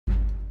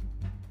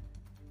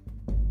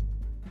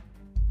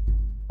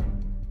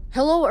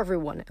Hello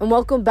everyone, and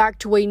welcome back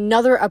to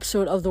another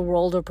episode of The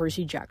World of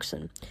Percy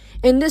Jackson.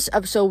 In this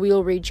episode, we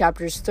will read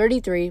chapters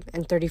 33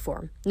 and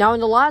 34. Now, in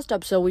the last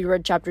episode, we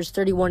read chapters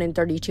 31 and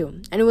 32,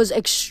 and it was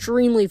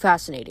extremely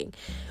fascinating.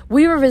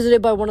 We were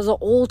visited by one of the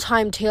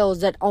old-time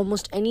tales that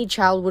almost any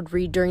child would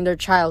read during their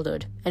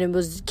childhood, and it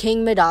was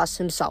King Midas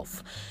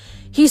himself.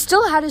 He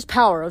still had his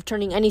power of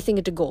turning anything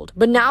into gold,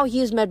 but now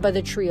he is met by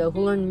the trio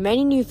who learn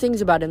many new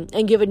things about him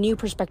and give a new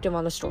perspective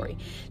on the story.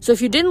 So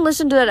if you didn't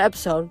listen to that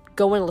episode,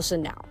 go and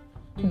listen now.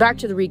 Back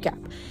to the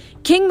recap.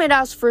 King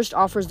Midas first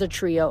offers the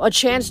trio a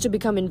chance to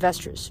become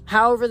investors.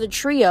 However, the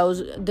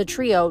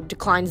trio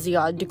declined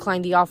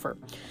the offer.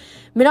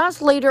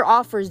 Midas later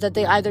offers that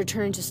they either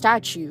turn into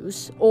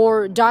statues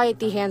or die at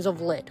the hands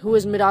of Lit, who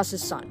is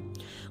Midas' son.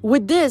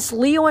 With this,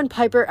 Leo and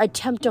Piper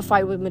attempt to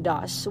fight with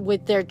Midas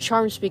with their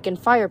charm speak and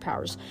fire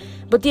powers,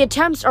 but the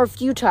attempts are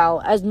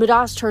futile as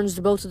Midas turns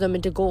both of them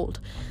into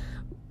gold.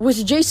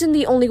 With Jason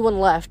the only one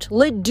left,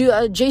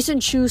 Jason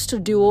chooses to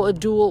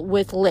duel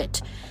with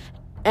Lit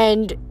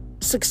and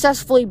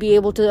successfully be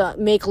able to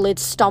make Lit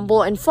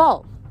stumble and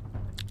fall.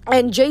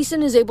 And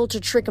Jason is able to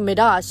trick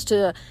Midas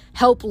to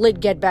help Lit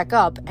get back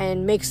up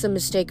and makes the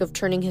mistake of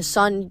turning his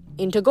son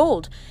into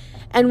gold.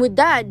 And with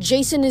that,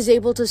 Jason is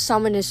able to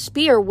summon his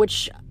spear,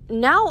 which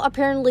now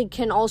apparently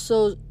can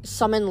also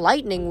summon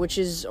lightning, which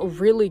is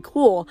really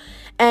cool,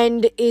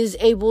 and is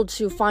able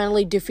to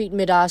finally defeat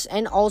Midas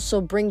and also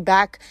bring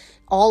back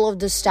all of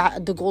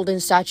the golden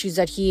statues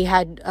that he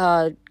had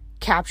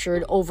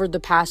captured over the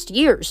past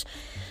years.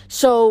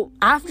 So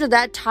after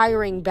that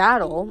tiring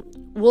battle,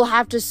 we'll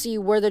have to see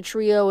where the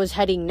trio is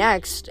heading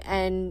next,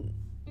 and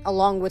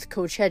along with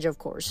Coach Hedge, of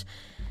course.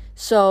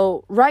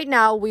 So right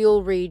now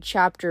we'll read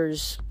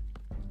chapters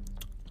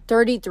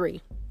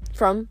 33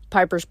 from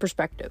Piper's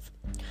perspective.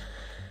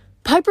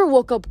 Piper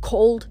woke up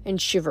cold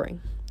and shivering.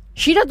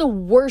 She'd had the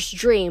worst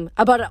dream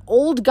about an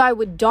old guy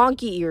with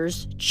donkey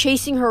ears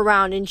chasing her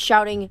around and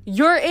shouting,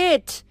 "You're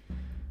it!"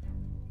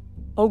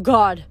 Oh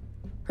God,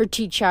 her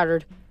teeth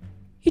chattered.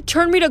 He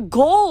turned me to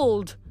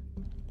gold!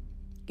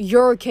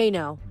 You're okay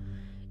now.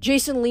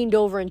 Jason leaned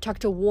over and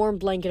tucked a warm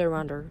blanket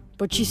around her,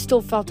 but she still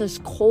felt as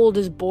cold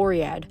as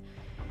Boread.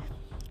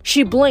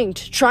 She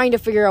blinked, trying to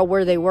figure out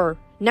where they were.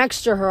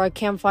 Next to her, a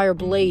campfire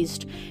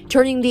blazed,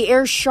 turning the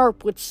air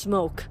sharp with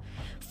smoke.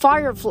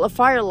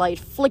 Firelight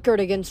flickered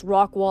against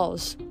rock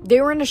walls.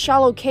 They were in a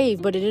shallow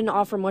cave, but it didn't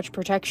offer much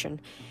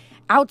protection.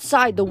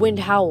 Outside, the wind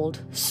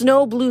howled.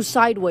 Snow blew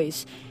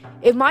sideways.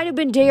 It might have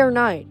been day or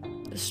night.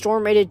 The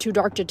storm made it too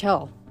dark to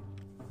tell.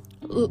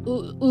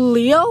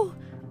 Leo?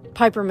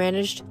 Piper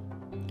managed.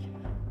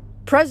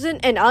 Present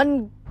and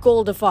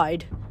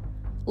ungoldified.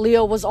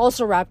 Leo was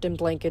also wrapped in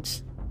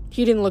blankets.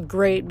 He didn't look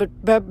great,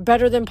 but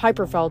better than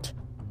Piper felt.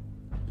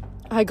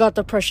 I got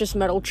the precious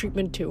metal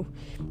treatment too,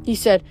 he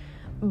said,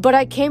 but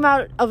I came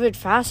out of it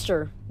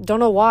faster. Don't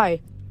know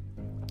why.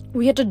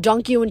 We had to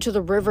dunk you into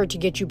the river to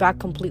get you back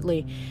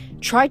completely.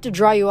 Tried to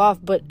dry you off,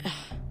 but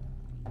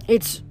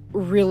it's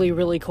really,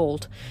 really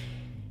cold.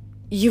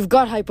 You've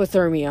got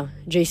hypothermia,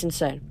 Jason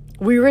said.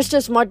 We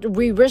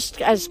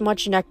risked as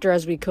much nectar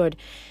as we could.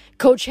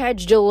 Coach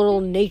Hedge did a little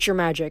nature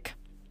magic.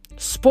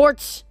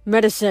 Sports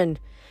medicine.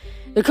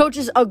 The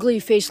coach's ugly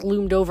face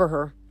loomed over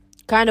her.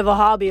 Kind of a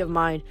hobby of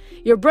mine.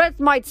 Your breath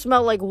might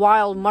smell like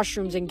wild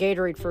mushrooms and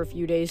Gatorade for a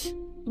few days,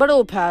 but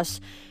it'll pass.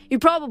 You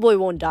probably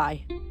won't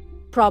die.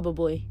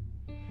 Probably.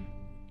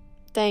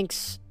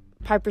 Thanks,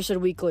 Piper said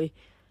weakly.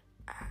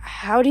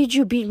 How did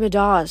you beat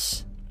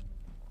Midas?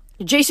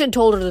 Jason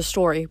told her the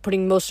story,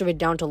 putting most of it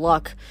down to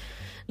luck.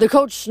 The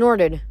coach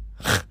snorted.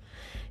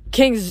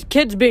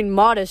 Kid's being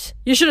modest.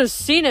 You should have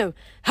seen him.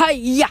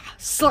 Hi-ya!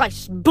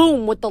 Slice!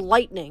 Boom! With the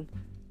lightning.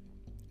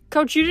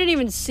 Coach, you didn't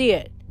even see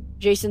it,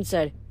 Jason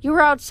said. You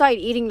were outside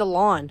eating the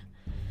lawn.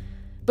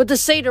 But the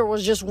satyr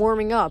was just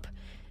warming up.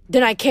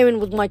 Then I came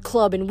in with my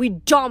club and we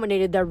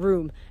dominated that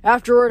room.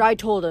 Afterward, I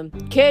told him,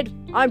 Kid,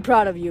 I'm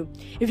proud of you.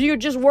 If you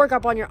could just work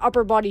up on your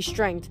upper body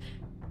strength.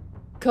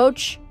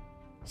 Coach,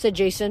 said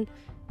Jason.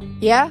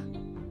 Yeah?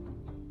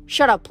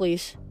 Shut up,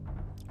 please.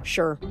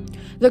 Sure.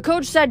 The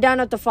coach sat down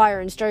at the fire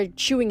and started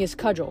chewing his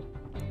cudgel.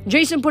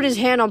 Jason put his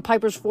hand on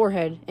Piper's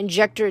forehead and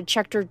checked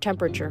her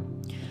temperature.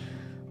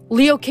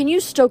 Leo, can you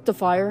stoke the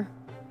fire?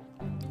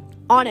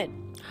 On it.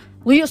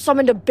 Leo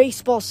summoned a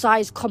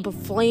baseball-sized clump of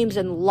flames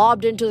and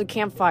lobbed into the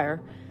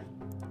campfire.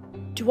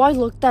 Do I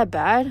look that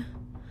bad?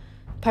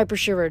 Piper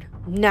shivered.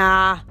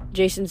 Nah,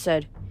 Jason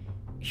said.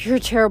 You're a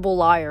terrible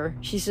liar,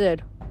 she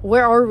said.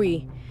 Where are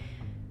we?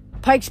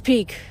 Pikes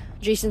Peak,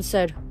 Jason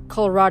said.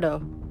 Colorado.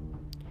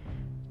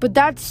 But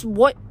that's,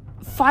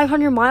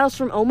 500 miles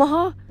from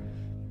Omaha?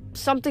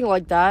 Something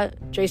like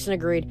that, Jason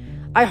agreed.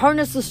 I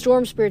harnessed the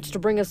storm spirits to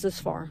bring us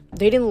this far.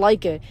 They didn't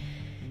like it.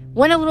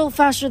 Went a little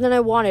faster than I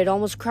wanted,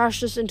 almost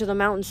crashed us into the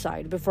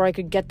mountainside before I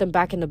could get them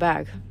back in the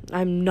bag.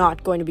 I'm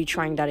not going to be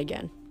trying that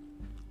again.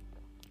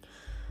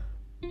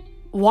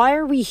 Why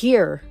are we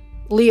here?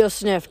 Leo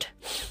sniffed.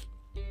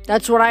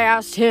 That's what I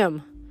asked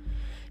him.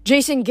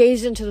 Jason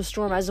gazed into the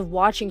storm as if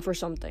watching for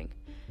something.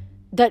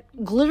 That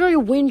glittery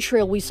wind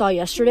trail we saw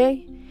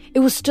yesterday, It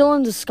was still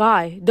in the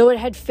sky, though it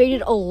had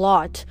faded a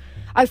lot.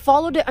 I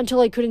followed it until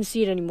I couldn't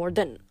see it anymore.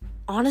 Then,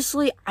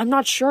 honestly, I'm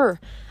not sure.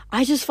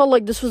 I just felt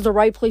like this was the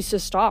right place to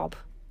stop.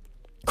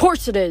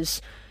 Course it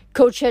is.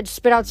 Coach Hedge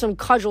spit out some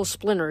cudgel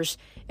splinters.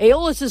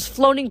 Aeolus's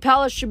floating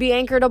palace should be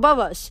anchored above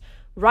us,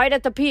 right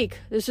at the peak.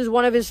 This is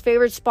one of his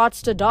favorite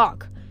spots to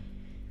dock.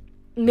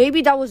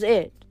 Maybe that was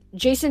it.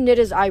 Jason knit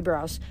his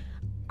eyebrows.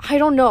 I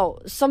don't know.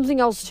 Something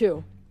else,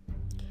 too.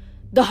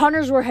 The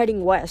hunters were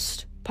heading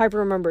west. Piper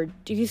remembered.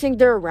 Do you think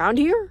they're around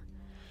here?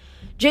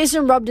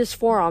 Jason rubbed his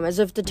forearm as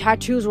if the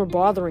tattoos were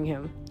bothering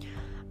him.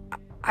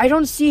 I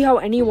don't see how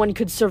anyone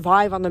could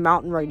survive on the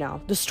mountain right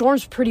now. The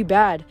storm's pretty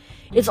bad.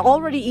 It's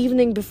already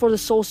evening before the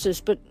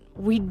solstice, but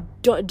we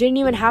didn't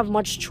even have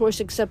much choice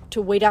except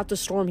to wait out the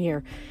storm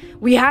here.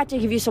 We had to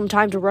give you some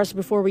time to rest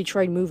before we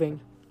tried moving.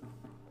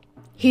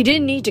 He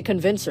didn't need to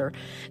convince her.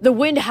 The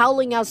wind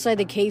howling outside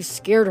the cave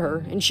scared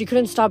her, and she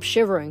couldn't stop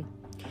shivering.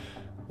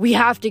 We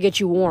have to get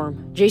you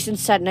warm. Jason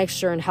sat next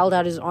to her and held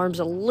out his arms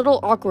a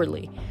little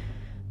awkwardly.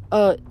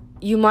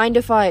 You mind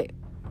if I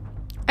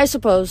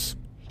suppose.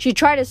 She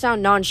tried to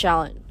sound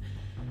nonchalant.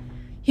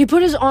 He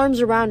put his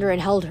arms around her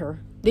and held her.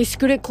 They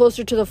scooted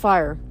closer to the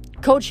fire.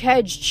 Coach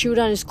Hedge chewed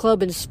on his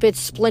club and spit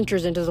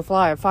splinters into the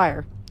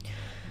fire.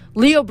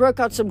 Leo broke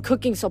out some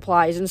cooking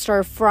supplies and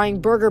started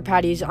frying burger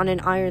patties on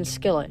an iron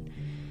skillet.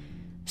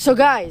 So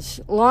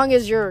guys, long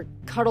as you're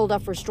cuddled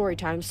up for story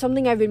time,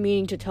 something I've been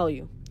meaning to tell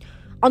you.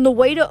 On the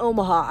way to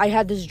Omaha, I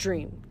had this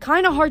dream.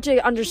 Kind of hard to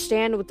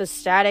understand with the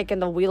static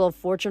and the Wheel of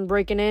Fortune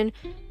breaking in.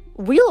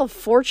 Wheel of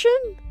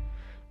Fortune?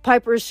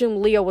 Piper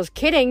assumed Leo was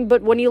kidding,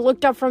 but when he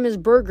looked up from his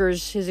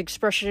burgers, his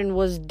expression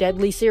was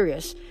deadly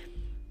serious.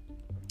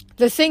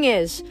 The thing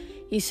is,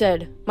 he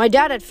said, my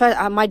dad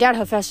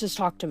Hephaestus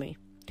talked to me.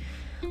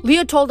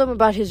 Leo told him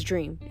about his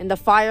dream. In the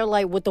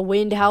firelight with the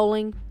wind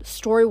howling, the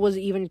story was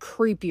even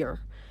creepier.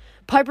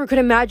 Piper could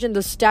imagine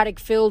the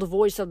static-filled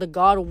voice of the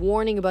god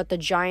warning about the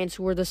giants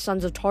who were the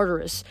sons of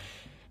Tartarus,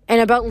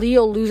 and about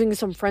Leo losing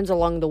some friends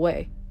along the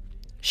way.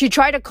 She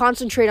tried to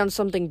concentrate on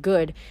something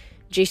good,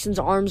 Jason's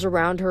arms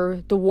around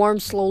her, the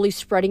warmth slowly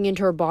spreading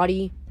into her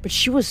body, but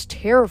she was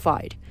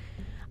terrified.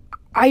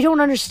 I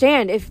don't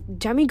understand. If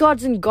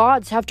demigods and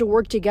gods have to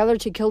work together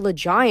to kill the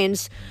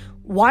giants,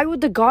 why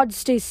would the gods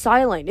stay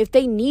silent? If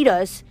they need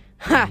us...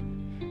 Ha!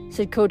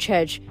 Said Coach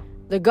Hedge.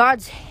 The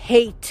gods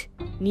hate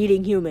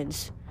needing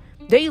humans.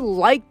 They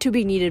like to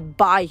be needed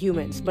by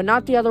humans, but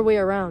not the other way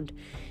around.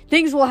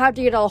 Things will have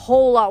to get a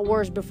whole lot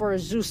worse before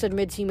Zeus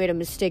admits he made a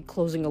mistake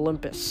closing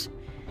Olympus.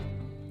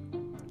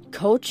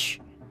 Coach?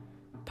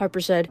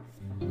 Piper said.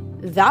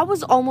 That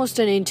was almost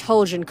an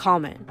intelligent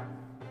comment.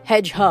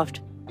 Hedge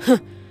huffed.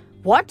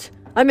 What?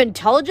 I'm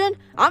intelligent?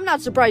 I'm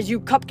not surprised you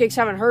cupcakes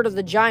haven't heard of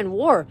the giant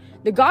war.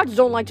 The gods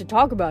don't like to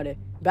talk about it.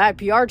 Bad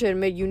PR to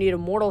admit you need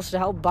immortals to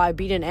help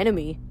beat an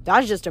enemy.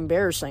 That's just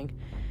embarrassing.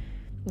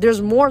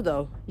 There's more,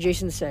 though,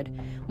 Jason said.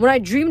 When I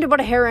dreamed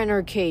about Hera in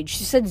her cage,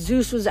 she said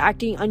Zeus was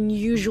acting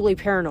unusually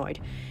paranoid.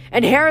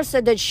 And Hera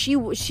said that she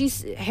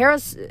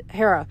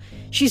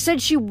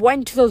said she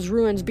went to those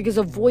ruins because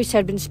a voice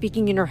had been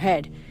speaking in her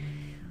head.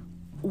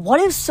 What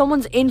if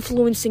someone's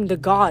influencing the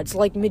gods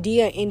like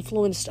Medea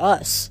influenced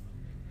us?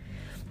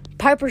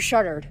 Piper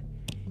shuddered.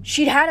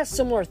 She'd had a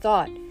similar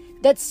thought,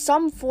 that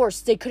some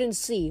force they couldn't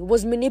see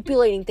was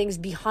manipulating things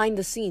behind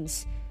the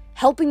scenes,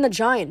 helping the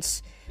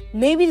giants.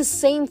 Maybe the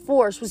same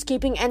force was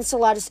keeping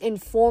Enceladus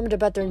informed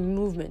about their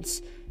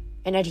movements,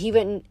 and had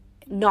even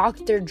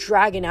knocked their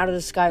dragon out of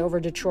the sky over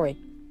Detroit.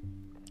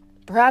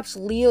 Perhaps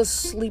Leo's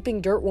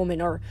sleeping dirt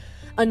woman or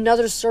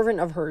another servant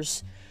of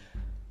hers.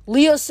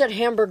 Leo set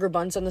hamburger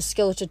buns on the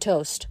skillet to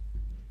toast.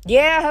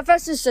 Yeah,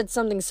 Hephaestus said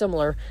something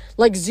similar,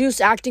 like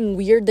Zeus acting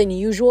weird than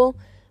usual,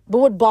 but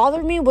what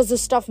bothered me was the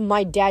stuff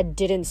my dad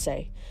didn't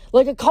say.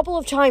 Like a couple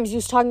of times he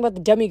was talking about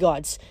the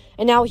demigods,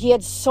 and now he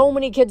had so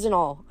many kids and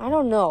all. I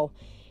don't know.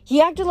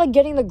 He acted like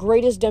getting the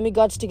greatest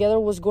demigods together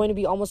was going to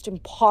be almost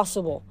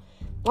impossible.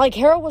 Like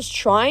Hera was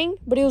trying,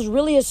 but it was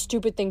really a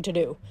stupid thing to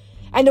do.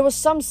 And there was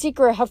some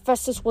secret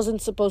Hephaestus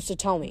wasn't supposed to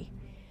tell me.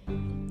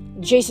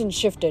 Jason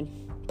shifted.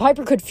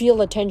 Piper could feel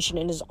the tension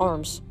in his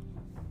arms.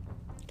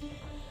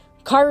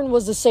 Chiron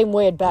was the same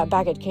way back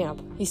at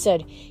camp, he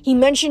said. He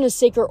mentioned a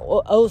sacred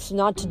oath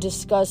not to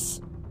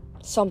discuss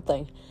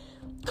something.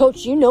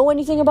 Coach, you know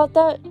anything about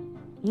that?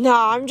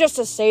 Nah, I'm just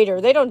a satyr.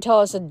 They don't tell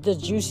us the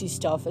juicy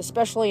stuff,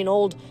 especially an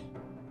old...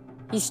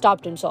 He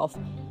stopped himself.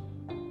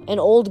 An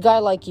old guy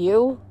like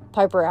you?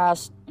 Piper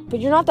asked. But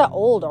you're not that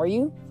old, are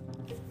you?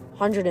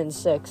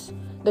 106.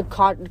 The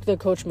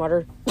coach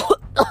muttered.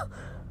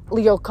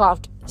 Leo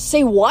coughed.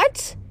 Say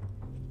what?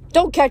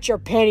 Don't catch your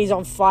panties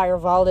on fire,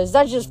 Valdez.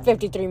 That's just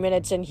 53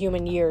 minutes in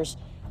human years.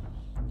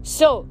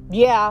 So,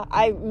 yeah,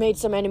 I made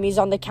some enemies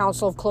on the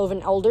Council of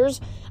Cloven Elders.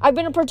 I've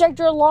been a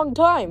protector a long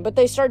time, but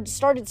they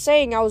started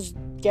saying I was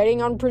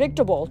getting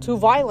unpredictable, too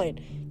violent.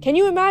 Can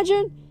you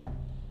imagine?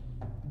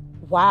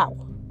 Wow.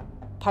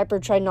 Piper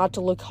tried not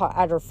to look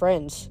at her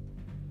friends.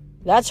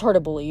 That's hard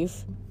to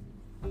believe.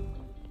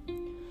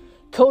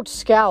 Coach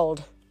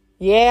scowled.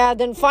 Yeah,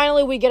 then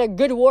finally we get a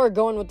good war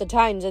going with the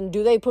Titans, and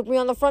do they put me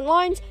on the front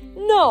lines?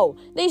 No,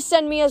 they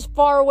send me as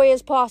far away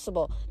as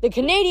possible. The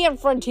Canadian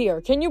frontier,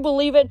 can you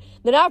believe it?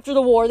 Then after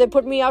the war, they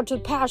put me out to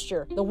the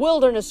pasture, the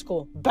wilderness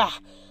school. Bah,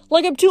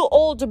 like I'm too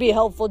old to be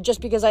helpful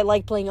just because I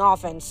like playing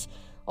offense.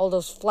 All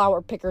those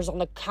flower pickers on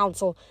the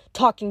council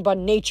talking about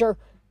nature.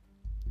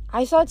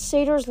 I thought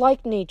satyrs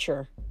liked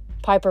nature,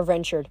 Piper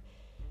ventured.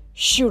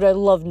 Shoot, I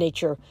love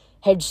nature,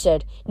 Hedge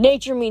said.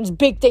 Nature means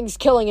big things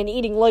killing and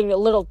eating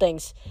little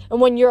things.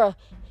 And when you're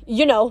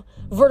a,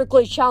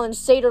 vertically challenged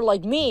satyr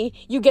like me,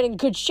 you get in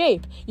good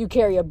shape. You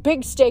carry a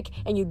big stick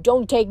and you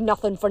don't take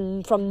nothing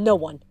from no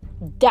one.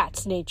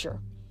 That's nature.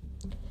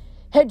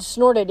 Hedge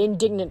snorted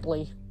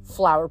indignantly.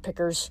 Flower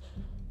pickers.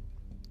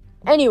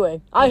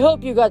 Anyway, I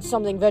hope you got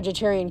something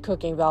vegetarian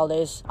cooking,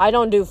 Valdez. I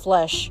don't do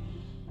flesh.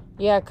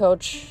 Yeah,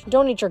 Coach.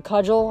 Don't eat your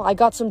cudgel. I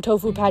got some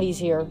tofu patties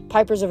here.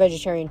 Piper's a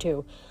vegetarian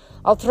too.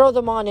 I'll throw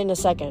them on in a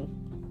second.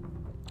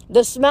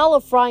 The smell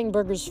of frying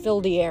burgers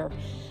filled the air.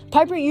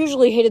 Piper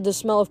usually hated the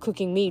smell of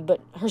cooking meat, but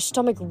her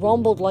stomach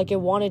rumbled like it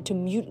wanted to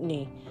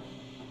mutiny.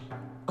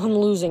 I'm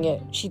losing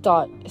it, she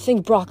thought.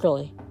 Think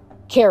broccoli,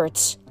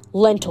 carrots,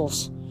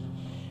 lentils.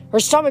 Her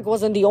stomach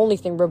wasn't the only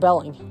thing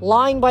rebelling.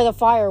 Lying by the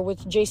fire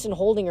with Jason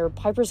holding her,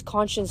 Piper's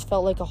conscience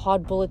felt like a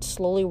hot bullet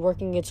slowly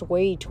working its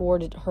way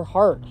toward her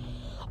heart.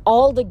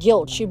 All the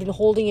guilt she'd been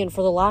holding in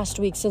for the last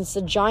week since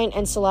the giant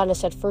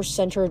Enceladus had first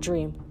sent her a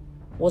dream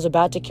was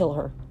about to kill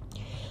her.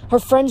 Her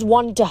friends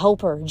wanted to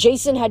help her.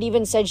 Jason had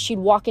even said he'd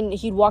walk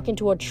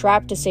into a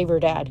trap to save her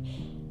dad.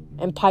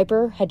 And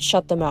Piper had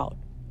shut them out.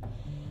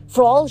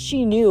 For all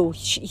she knew,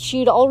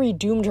 she'd already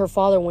doomed her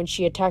father when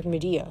she attacked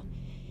Medea.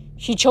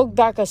 She choked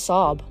back a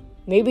sob.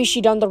 Maybe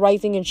she'd done the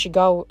right thing in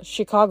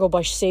Chicago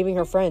by saving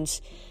her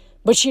friends.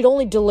 But she'd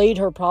only delayed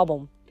her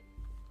problem.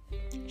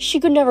 She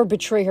could never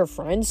betray her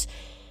friends.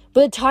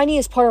 But the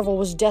tiniest part of her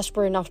was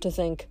desperate enough to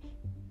think,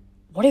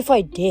 what if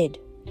I did?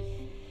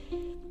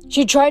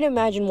 She tried to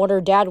imagine what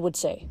her dad would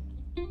say.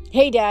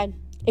 Hey, Dad,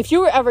 if you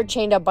were ever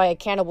chained up by a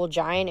cannibal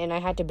giant and I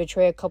had to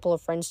betray a couple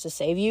of friends to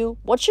save you,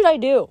 what should I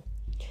do?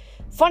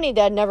 Funny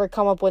that never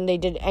come up when they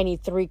did any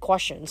 3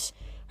 questions.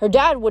 Her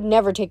dad would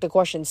never take the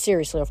questions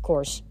seriously, of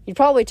course. He'd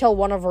probably tell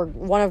one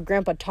of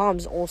Grandpa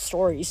Tom's old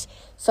stories,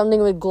 something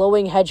with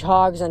glowing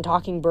hedgehogs and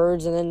talking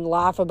birds, and then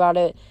laugh about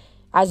it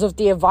as if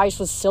the advice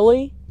was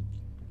silly.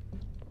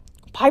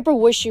 Piper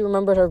wished she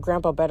remembered her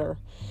grandpa better.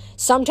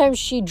 Sometimes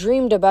she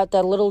dreamed about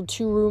that little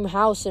 2-room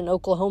house in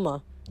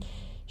Oklahoma.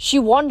 She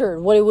wondered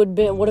what it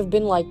would have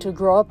been like to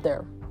grow up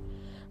there.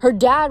 Her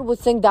dad would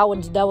think that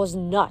was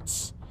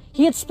nuts.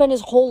 He had spent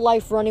his whole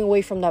life running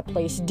away from that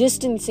place,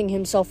 distancing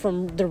himself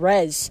from the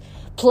res,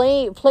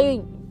 playing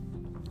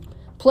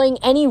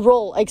any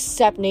role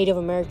except Native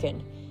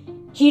American.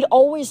 He'd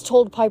always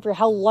told Piper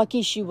how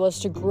lucky she was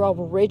to grow up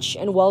rich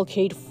and well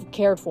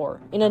cared for,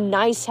 in a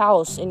nice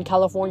house in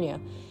California.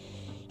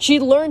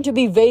 She'd learned to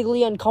be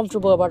vaguely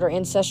uncomfortable about her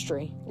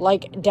ancestry,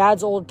 like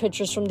Dad's old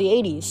pictures from the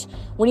 80s,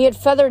 when he had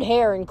feathered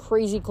hair and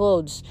crazy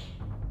clothes.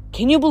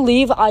 Can you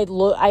believe I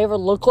ever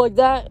look like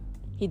that?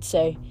 He'd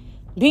say.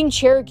 Being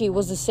Cherokee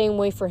was the same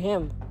way for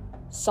him.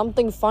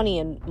 Something funny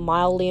and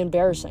mildly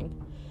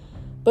embarrassing.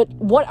 But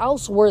what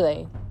else were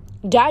they?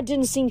 Dad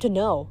didn't seem to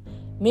know.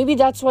 Maybe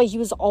that's why he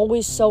was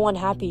always so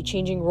unhappy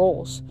changing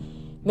roles.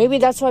 Maybe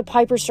that's why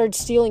Piper started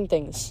stealing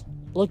things,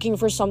 looking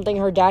for something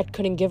her dad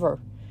couldn't give her.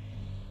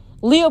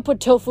 Leo put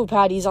tofu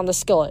patties on the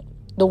skillet.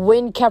 The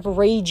wind kept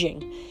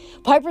raging.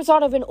 Piper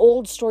thought of an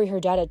old story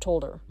her dad had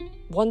told her,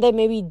 one that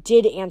maybe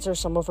did answer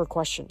some of her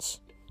questions.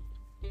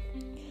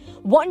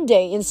 One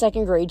day in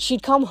 2nd grade,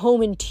 she'd come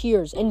home in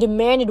tears and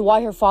demanded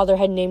why her father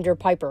had named her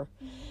Piper.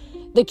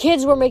 The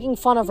kids were making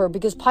fun of her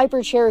because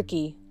Piper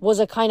Cherokee was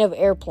a kind of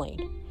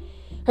airplane.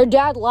 Her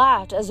dad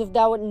laughed as if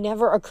that would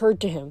never occurred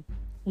to him.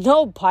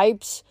 No,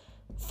 Pipes.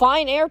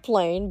 Fine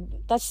airplane.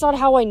 That's not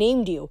how I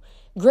named you.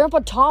 Grandpa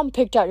Tom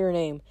picked out your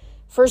name.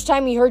 First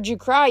time he heard you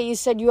cry, he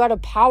said you had a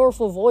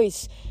powerful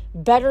voice,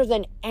 better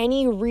than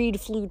any reed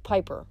flute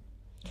piper.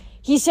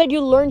 He said you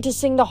learned to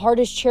sing the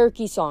hardest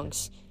Cherokee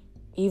songs,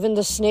 even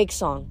the snake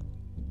song.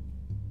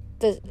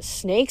 The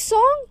snake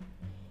song?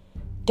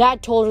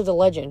 Dad told her the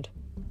legend.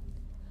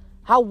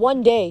 How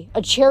one day,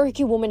 a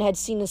Cherokee woman had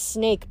seen a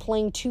snake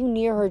playing too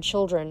near her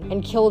children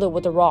and killed it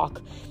with a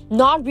rock,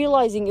 not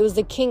realizing it was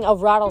the king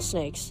of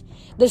rattlesnakes.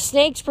 The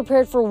snakes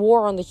prepared for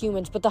war on the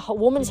humans, but the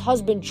woman's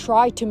husband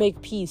tried to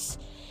make peace.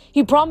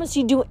 He promised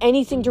he'd do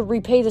anything to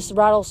repay the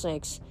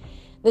rattlesnakes.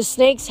 The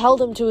snakes held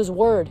him to his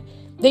word.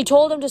 They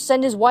told him to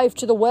send his wife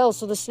to the well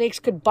so the snakes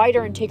could bite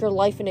her and take her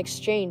life in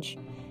exchange.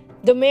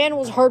 The man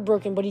was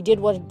heartbroken, but he did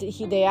what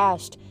they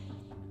asked.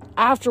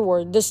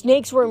 Afterward, the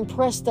snakes were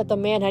impressed that the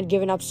man had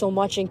given up so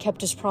much and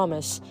kept his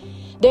promise.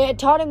 They had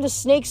taught him the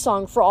snake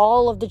song for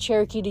all of the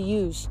Cherokee to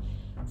use.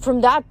 From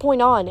that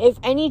point on, if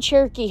any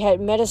Cherokee had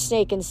met a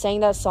snake and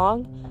sang that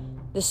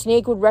song, the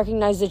snake would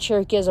recognize the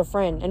Cherokee as a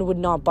friend and would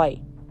not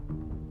bite.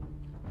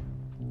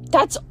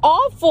 That's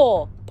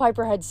awful,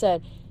 Piper had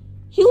said.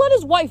 He let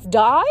his wife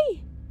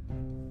die?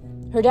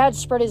 Her dad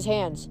spread his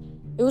hands.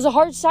 It It was a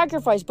hard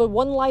sacrifice, but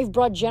one life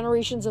brought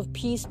generations of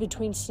peace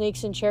between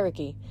Snakes and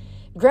Cherokee.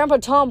 Grandpa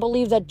Tom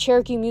believed that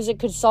Cherokee music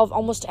could solve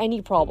almost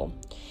any problem.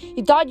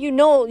 He thought you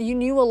know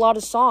a lot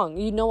of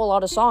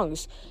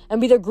songs,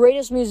 and be the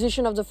greatest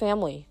musician of the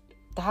family.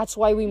 That's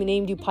why we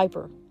named you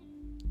Piper.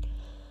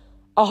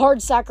 A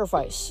hard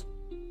sacrifice.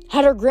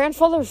 Had her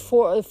grandfather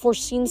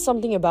foreseen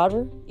something about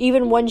her,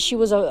 even when she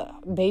was a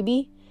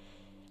baby?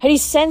 Had he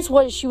sensed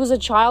what she was a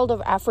child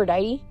of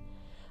Aphrodite?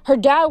 Her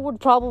dad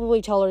would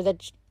probably tell her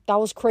that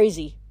was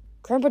crazy.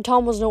 Grandpa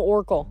Tom was no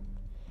oracle.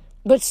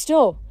 But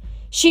still,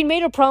 she'd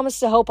made a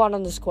promise to help out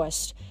on this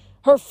quest.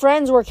 Her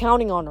friends were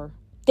counting on her.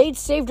 They'd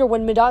saved her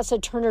when Midas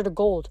had turned her to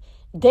gold.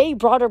 They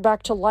brought her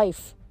back to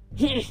life.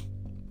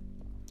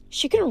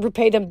 She couldn't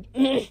repay them.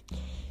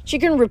 She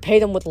couldn't repay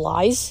them with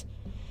lies.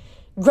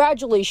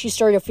 Gradually, she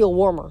started to feel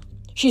warmer.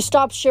 She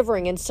stopped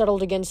shivering and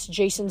settled against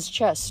Jason's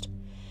chest.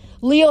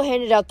 Leo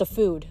handed out the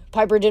food.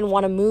 Piper didn't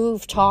want to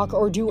move, talk,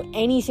 or do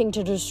anything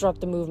to disrupt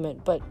the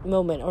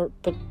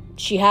but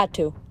she had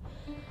to.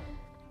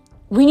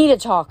 We need to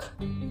talk.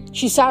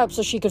 She sat up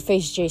so she could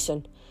face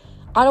Jason.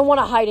 I don't want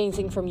to hide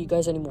anything from you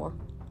guys anymore.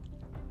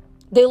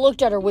 They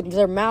looked at her with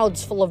their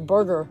mouths full of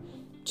burger.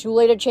 Too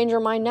late to change her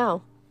mind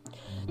now.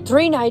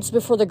 3 nights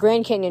before the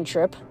Grand Canyon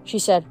trip, she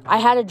said, I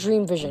had a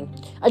dream vision.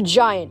 A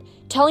giant,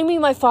 telling me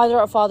my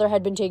father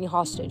had been taken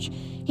hostage.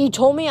 He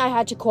told me I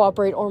had to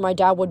cooperate or my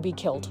dad would be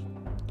killed.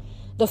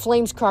 The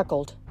flames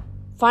crackled.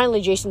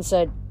 Finally, Jason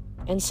said,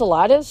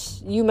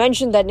 Enceladus? You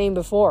mentioned that name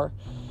before.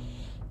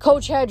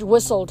 Coach Hedge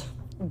whistled.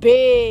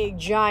 Big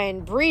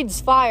giant,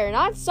 breathes fire,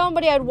 not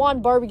somebody I'd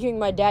want barbecuing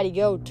my daddy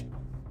goat.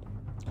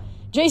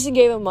 Jason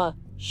gave him a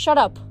shut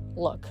up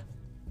look.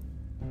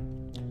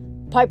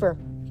 Piper,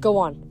 go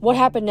on. What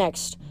happened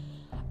next?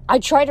 I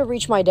tried to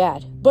reach my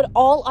dad, but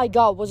all I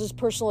got was his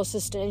personal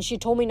assistant, and she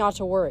told me not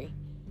to worry.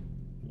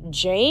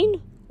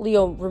 Jane?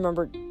 Leo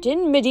remembered.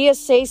 Didn't Medea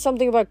say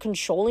something about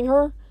controlling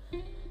her?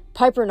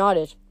 Piper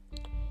nodded.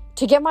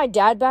 To get my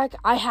dad back,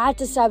 I had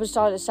to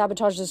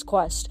sabotage this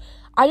quest.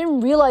 I didn't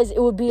realize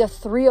it would be the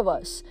 3 of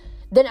us.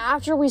 Then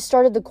after we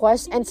started the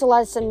quest,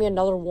 Enceladus sent me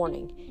another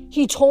warning.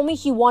 He told me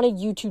he wanted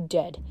you 2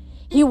 dead.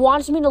 He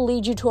wants me to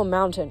lead you to a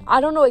mountain.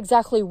 I don't know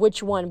exactly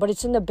which one, but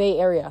it's in the Bay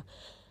Area.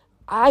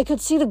 I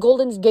could see the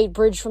Golden Gate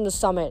Bridge from the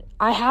summit.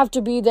 I have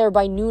to be there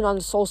by noon on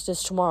the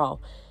solstice tomorrow.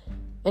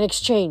 In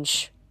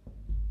exchange.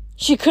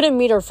 She couldn't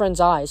meet her friend's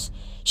eyes.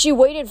 She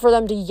waited for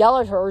them to yell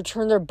at her or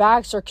turn their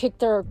backs or kick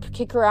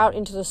her out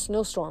into the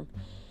snowstorm.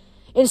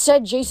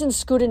 Instead, Jason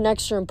scooted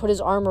next to her and put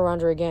his arm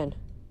around her again.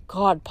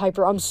 God,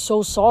 Piper, I'm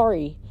so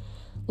sorry.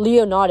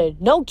 Leo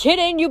nodded. No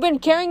kidding, you've been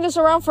carrying this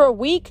around for a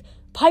week?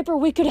 Piper,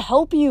 we could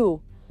help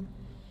you.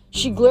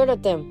 She glared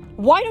at them.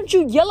 Why don't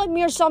you yell at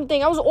me or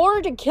something? I was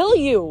ordered to kill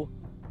you.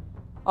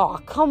 Aw,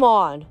 come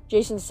on,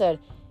 Jason said.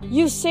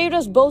 You saved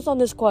us both on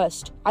this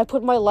quest. I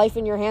put my life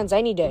in your hands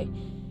any day.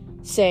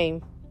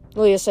 Same,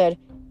 Leo said.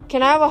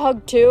 Can I have a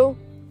hug too?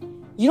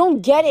 You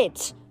don't get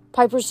it,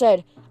 Piper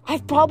said.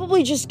 I'd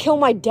probably just kill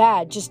my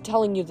dad just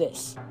telling you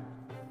this.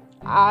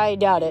 I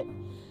doubt it.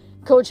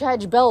 Coach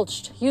Hedge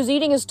belched. He was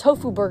eating his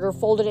tofu burger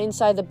folded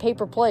inside the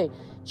paper plate,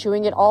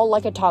 chewing it all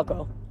like a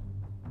taco.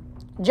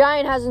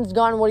 Giant hasn't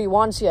gotten what he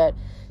wants yet,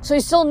 so he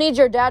still needs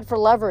your dad for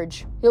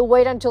leverage. He'll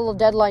wait until the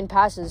deadline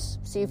passes,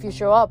 see if you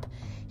show up.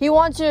 He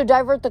wants you to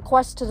divert the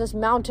quest to this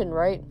mountain,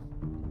 right?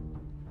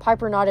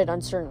 Piper nodded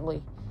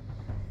uncertainly.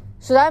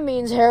 So that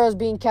means Hera's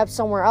being kept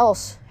somewhere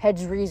else,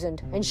 Hedge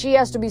reasoned, and she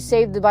has to be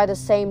saved by the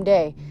same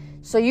day.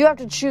 So you have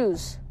to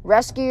choose,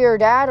 rescue your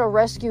dad or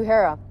rescue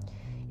Hera.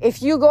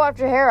 If you go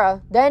after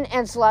Hera, then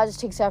Enceladus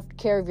takes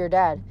care of your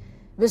dad.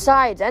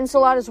 Besides,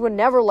 Enceladus would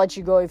never let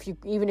you go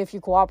even if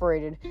you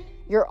cooperated.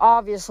 You're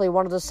obviously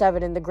one of the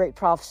 7 in the Great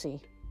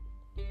Prophecy.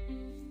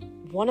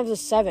 One of the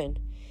 7?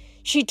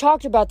 She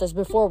talked about this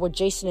before with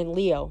Jason and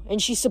Leo, and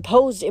she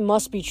supposed it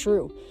must be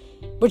true.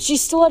 But she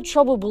still had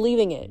trouble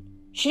believing it.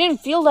 She didn't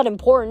feel that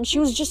important. She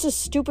was just a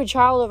stupid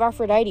child of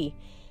Aphrodite.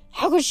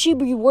 How could she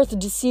be worth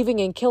deceiving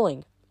and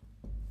killing?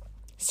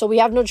 So we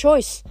have no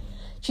choice,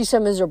 she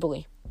said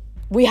miserably.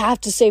 We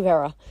have to save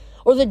Hera,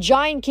 or the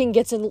Giant King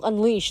gets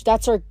unleashed.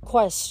 That's our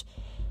quest.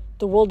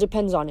 The world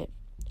depends on it.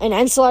 And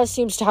Enceladus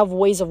seems to have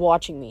ways of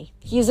watching me.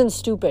 He isn't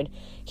stupid.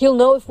 He'll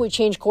know if we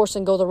change course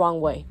and go the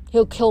wrong way.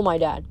 He'll kill my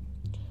dad.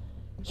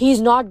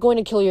 He's not going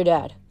to kill your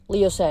dad,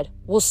 Leo said.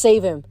 We'll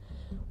save him.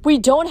 We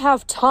don't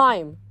have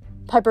time,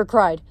 Piper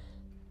cried.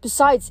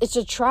 Besides, it's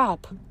a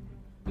trap.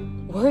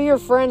 We're your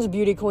friends,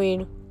 beauty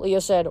queen, Leo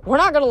said. We're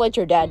not going to let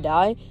your dad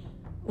die.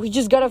 We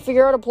just got to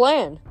figure out a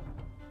plan.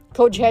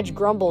 Coach Hedge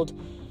grumbled.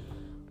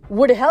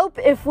 Would help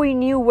if we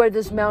knew where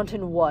this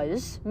mountain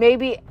was.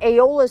 Maybe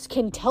Aeolus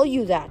can tell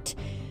you that.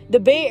 The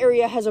Bay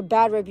Area has a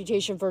bad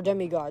reputation for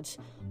demigods.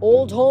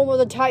 Old home of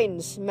the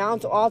Titans,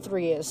 Mount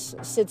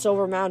Othrius sits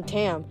over Mount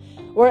Tam,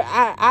 where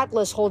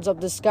Atlas holds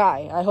up the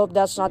sky. I hope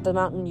that's not the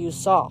mountain you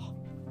saw.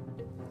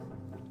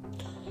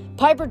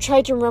 Piper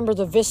tried to remember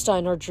the vista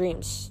in her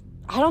dreams.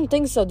 I don't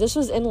think so. This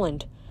was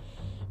inland.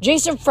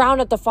 Jason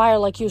frowned at the fire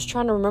like he was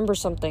trying to remember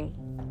something.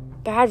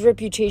 Bad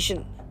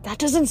reputation. That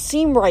doesn't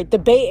seem right. The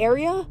Bay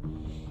Area?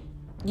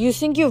 You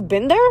think you've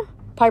been there?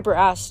 Piper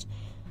asked.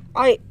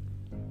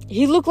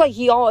 He looked like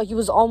he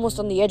was almost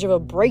on the edge of a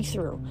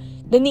breakthrough.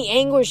 Then the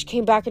anguish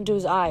came back into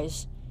his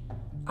eyes.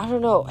 I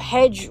don't know.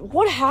 Hedge,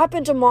 what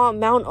happened to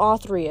Mount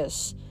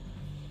Othrius?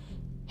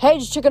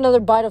 Hedge took another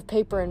bite of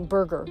paper and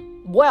burger.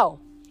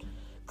 Well,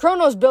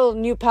 Kronos built a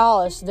new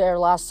palace there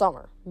last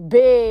summer.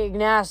 Big,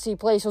 nasty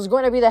place. Was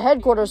going to be the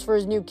headquarters for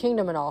his new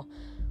kingdom and all.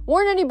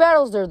 Weren't any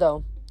battles there,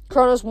 though.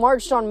 Kronos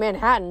marched on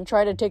Manhattan,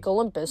 tried to take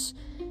Olympus.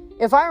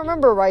 If I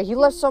remember right, he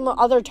left some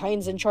other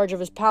titans in charge of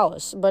his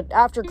palace. But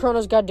after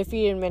Kronos got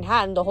defeated in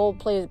Manhattan, the whole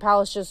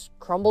palace just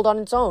crumbled on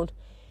its own.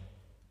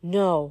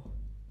 No,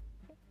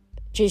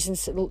 Jason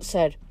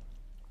said.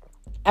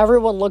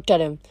 Everyone looked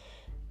at him.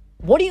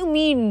 What do you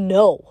mean,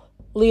 no?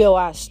 Leo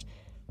asked.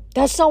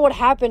 That's not what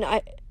happened.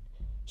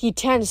 He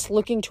tensed,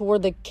 looking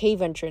toward the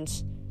cave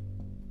entrance.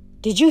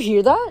 Did you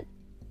hear that?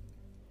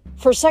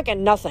 For a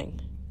second, nothing.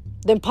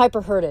 Then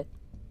Piper heard it.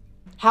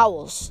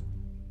 Howls,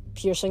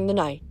 piercing the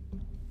night.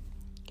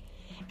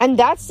 And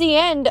that's the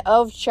end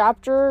of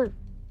chapter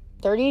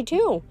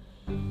 32.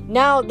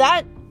 Now,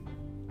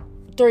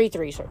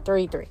 33.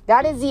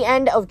 That is the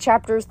end of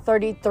chapter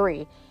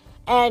 33.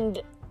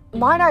 And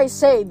might I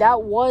say,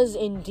 that was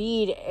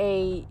indeed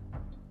a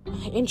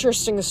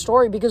interesting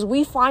story, because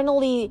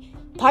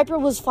Piper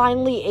was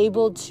finally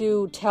able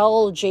to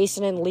tell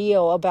Jason and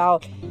Leo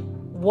about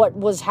what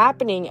was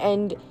happening,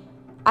 and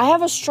I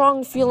have a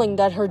strong feeling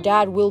that her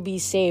dad will be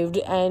saved,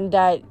 and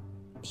that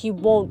he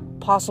won't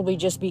possibly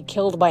just be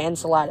killed by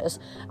Enceladus.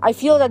 I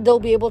feel that they'll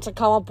be able to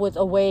come up with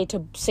a way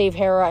to save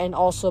Hera and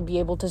also be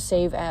able to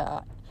save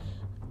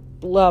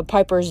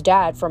Piper's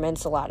dad from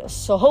Enceladus.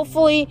 So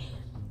hopefully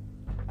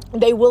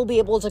they will be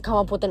able to come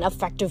up with an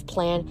effective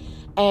plan,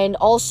 and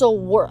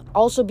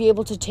also be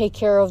able to take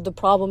care of the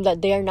problem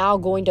that they are now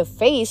going to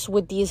face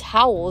with these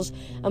howls.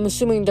 I'm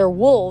assuming they're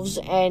wolves,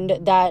 and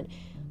that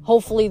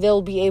hopefully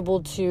they'll be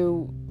able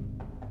to,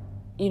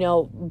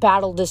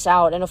 battle this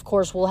out. And of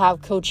course, we'll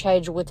have Coach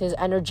Hedge with his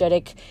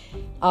energetic,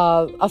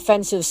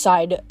 offensive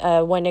side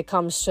when it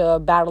comes to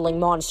battling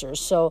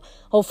monsters. So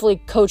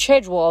hopefully Coach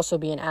Hedge will also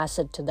be an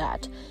asset to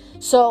that.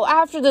 So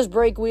after this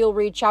break, we'll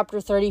read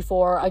chapter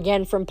 34,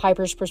 again from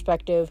Piper's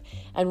perspective,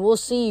 and we'll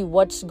see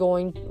what is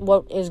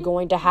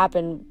going to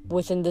happen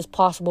within this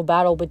possible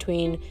battle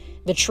between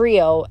the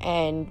trio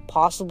and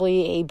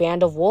possibly a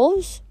band of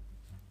wolves.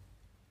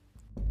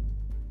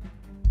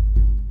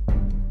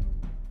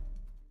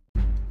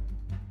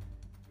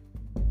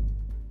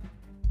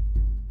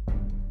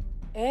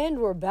 And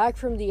we're back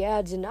from the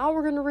ads, and now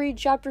we're going to read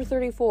chapter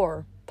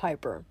 34,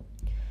 Piper.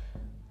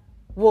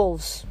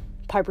 Wolves,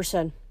 Piper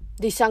said.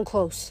 They sound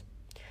close.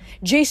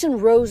 Jason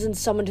rose and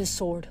summoned his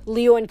sword.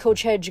 Leo and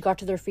Coach Hedge got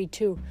to their feet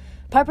too.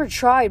 Piper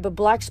tried, but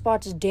black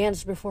spots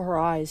danced before her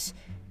eyes.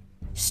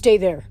 Stay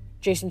there,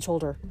 Jason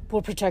told her.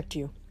 We'll protect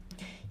you.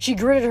 She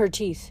gritted her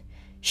teeth.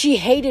 She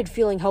hated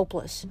feeling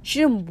helpless. She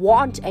didn't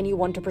want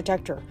anyone to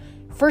protect her.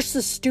 First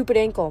the stupid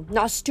ankle,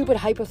 now stupid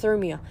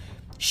hypothermia.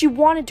 She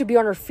wanted to be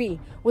on her feet,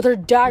 with her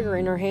dagger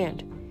in her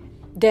hand.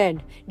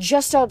 Then,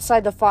 just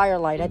outside the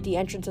firelight at the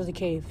entrance of the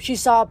cave, she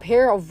saw a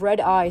pair of red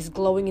eyes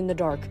glowing in the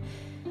dark.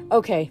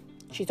 Okay,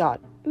 she thought,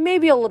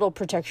 maybe a little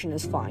protection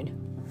is fine.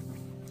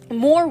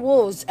 More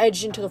wolves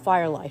edged into the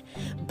firelight,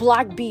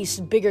 black beasts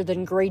bigger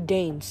than Great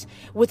Danes.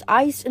 With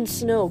ice and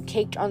snow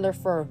caked on their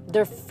fur,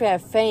 their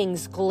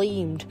fangs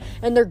gleamed,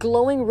 and their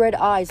glowing red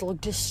eyes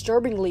looked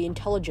disturbingly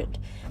intelligent.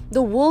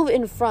 The wolf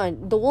in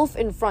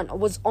front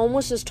was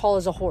almost as tall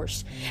as a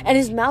horse, and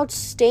his mouth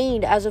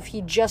stained as if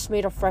he'd just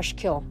made a fresh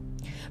kill.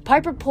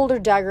 Piper pulled her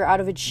dagger out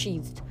of its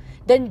sheath.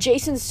 Then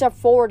Jason stepped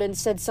forward and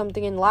said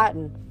something in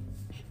Latin.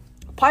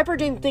 Piper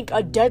didn't think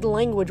a dead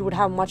language would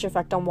have much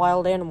effect on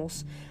wild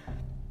animals.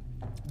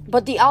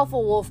 But the alpha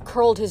wolf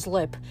curled his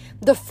lip.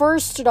 The fur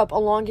stood up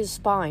along his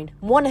spine.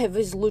 One of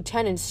his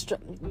lieutenants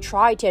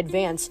tried to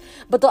advance,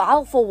 but the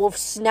alpha wolf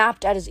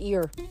snapped at his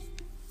ear.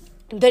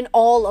 Then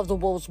all of the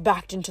wolves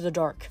backed into the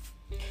dark.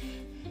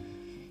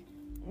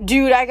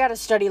 Dude, I gotta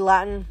study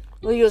Latin.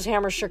 Leo's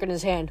hammer shook in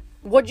his hand.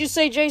 What'd you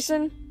say,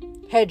 Jason?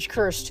 Hedge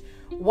cursed.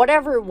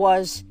 Whatever it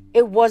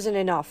wasn't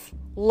enough.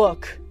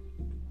 Look.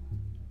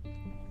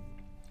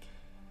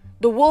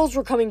 The wolves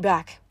were coming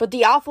back, but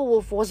the alpha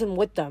wolf wasn't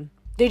with them.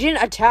 They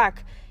didn't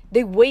attack.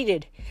 They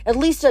waited, at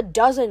least a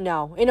dozen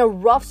now, in a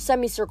rough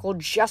semicircle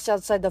just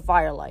outside the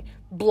firelight,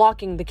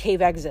 blocking the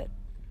cave exit.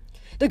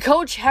 The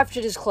coach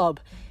hefted his club.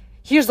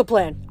 Here's the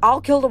plan. I'll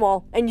kill them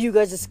all, and you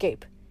guys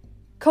escape.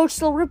 Coach,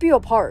 they'll rip you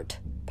apart,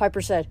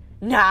 Piper said.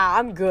 Nah,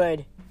 I'm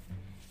good.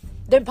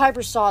 Then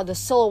Piper saw the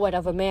silhouette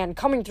of a man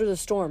coming through the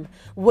storm,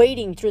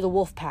 wading through the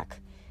wolf pack.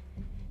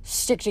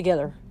 Stick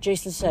together,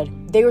 Jason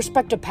said. They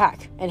respect a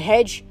pack. And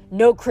Hedge,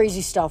 no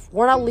crazy stuff.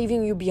 We're not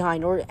leaving you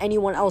behind or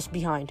anyone else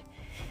behind.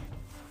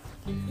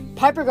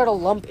 Piper got a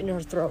lump in her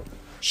throat.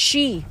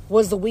 She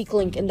was the weak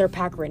link in their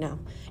pack right now.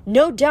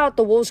 No doubt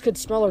the wolves could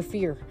smell her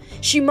fear.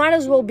 She might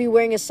as well be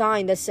wearing a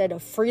sign that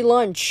said, free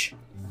lunch.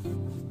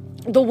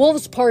 The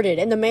wolves parted,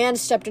 and the man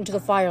stepped into the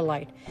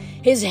firelight.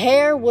 His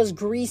hair was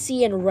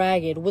greasy and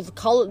ragged, with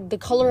the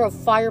color of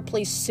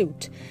fireplace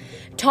soot,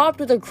 topped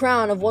with a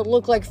crown of what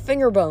looked like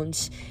finger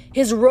bones.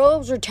 His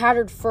robes were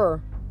tattered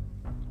fur.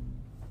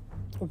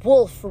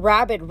 Wolf,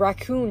 rabbit,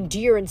 raccoon,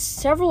 deer, and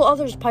several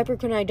others Piper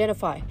couldn't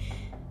identify.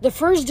 The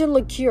furs didn't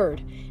look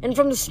cured, and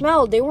from the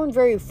smell, they weren't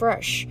very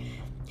fresh.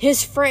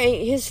 His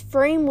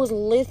frame was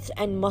lithe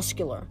and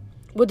muscular,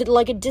 with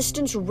like a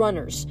distant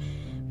runner's.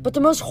 But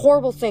the most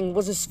horrible thing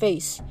was his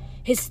face.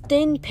 His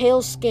thin,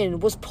 pale skin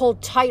was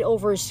pulled tight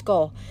over his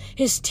skull.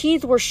 His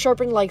teeth were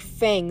sharpened like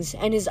fangs,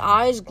 and his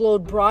eyes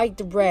glowed bright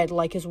red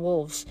like his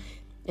wolves,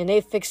 and they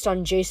fixed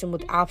on Jason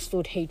with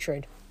absolute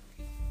hatred.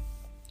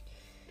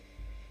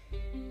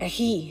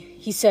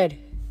 He said,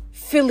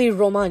 Fili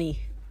Romani.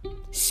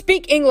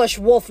 Speak English,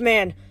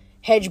 Wolfman,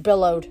 Hedge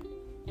bellowed.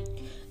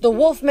 The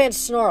Wolfman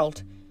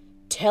snarled,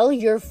 Tell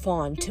your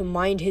fawn to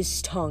mind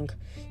his tongue,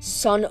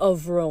 son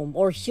of Rome,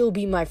 or he'll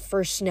be my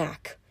first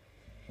snack.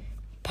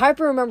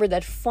 Piper remembered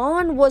that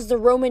fawn was the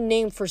Roman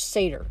name for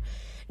satyr.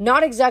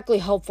 Not exactly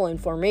helpful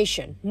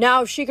information.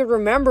 Now, if she could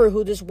remember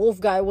who this wolf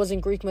guy was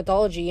in Greek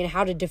mythology and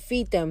how to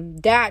defeat them,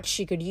 that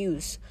she could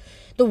use.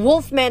 The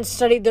Wolfman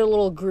studied their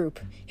little group.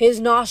 His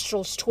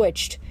nostrils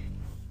twitched.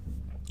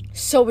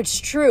 So it's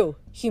true,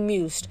 he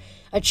mused.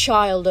 A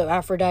child of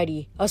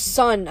Aphrodite, a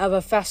son of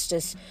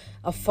Hephaestus,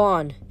 a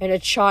fawn, and a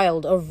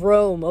child of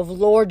Rome, of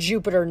Lord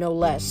Jupiter no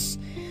less.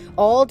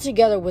 All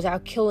together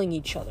without killing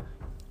each other.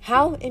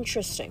 How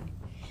interesting.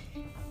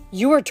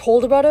 You were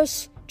told about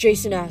us?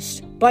 Jason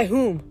asked. By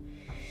whom?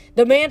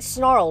 The man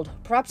snarled,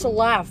 perhaps a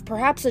laugh,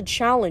 perhaps a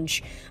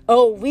challenge.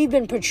 Oh, we've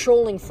been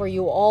patrolling for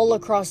you all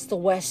across the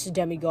west,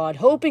 demigod,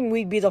 hoping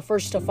we'd be the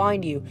first to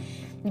find you.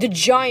 The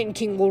Giant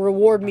King will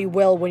reward me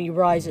well when he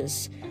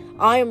rises.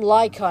 I am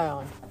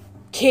Lycaon,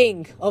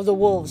 king of the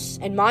wolves,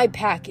 and my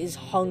pack is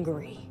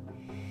hungry.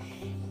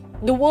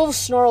 The wolves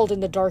snarled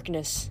in the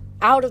darkness.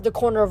 Out of the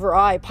corner of her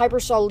eye, Piper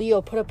saw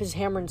Leo put up his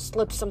hammer and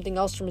slip something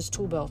else from his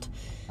tool belt.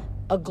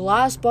 A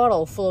glass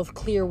bottle full of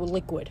clear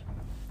liquid.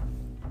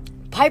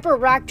 Piper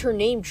racked her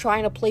name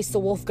trying to place the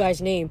wolf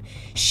guy's name.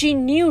 She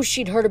knew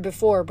she'd heard it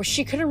before, but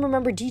she couldn't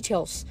remember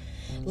details.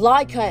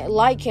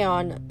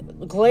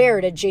 Lycaon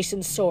glared at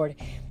Jason's sword.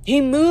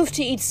 He moved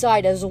to each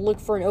side as a look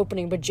for an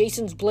opening, but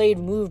Jason's blade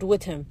moved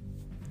with him.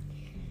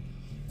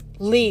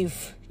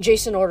 Leave,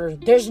 Jason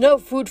ordered. There's no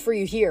food for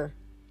you here.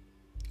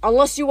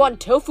 Unless you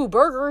want tofu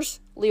burgers,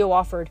 Leo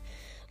offered.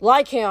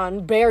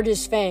 Lycaon bared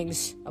his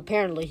fangs.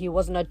 Apparently, he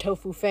wasn't a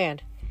tofu fan.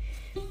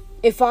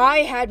 If I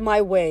had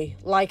my way,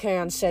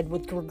 Lycaon said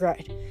with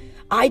regret,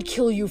 I'd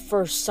kill you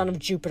first, son of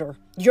Jupiter.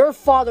 Your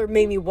father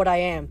made me what I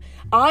am.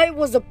 I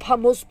was the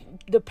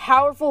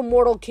powerful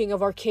mortal king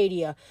of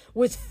Arcadia,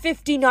 with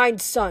 59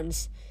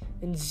 sons,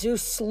 and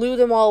Zeus slew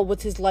them all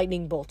with his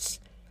lightning bolts.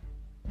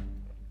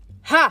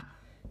 Ha!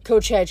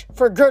 Coach Hedge,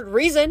 for good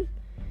reason.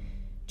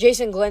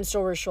 Jason glanced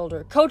over his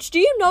shoulder. Coach, do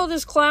you know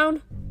this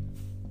clown?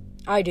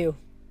 I do,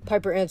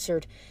 Piper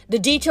answered. The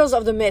details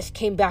of the myth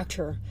came back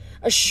to her.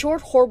 A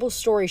short, horrible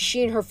story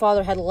she and her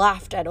father had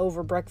laughed at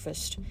over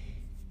breakfast.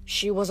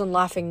 She wasn't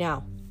laughing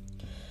now.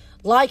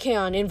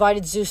 Lycaon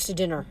invited Zeus to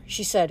dinner,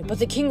 she said, but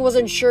the king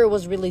wasn't sure it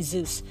was really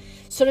Zeus.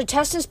 So to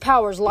test his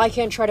powers,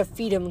 Lycaon tried to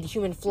feed him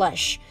human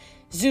flesh.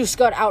 Zeus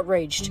got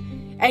outraged.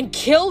 And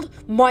killed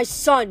my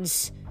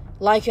sons!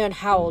 Lycaon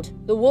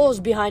howled. The wolves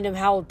behind him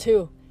howled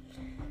too.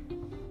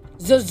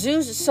 So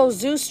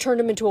Zeus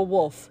turned him into a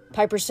wolf,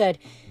 Piper said.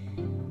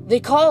 They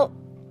call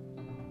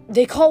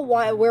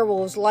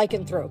werewolves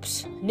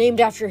lycanthropes,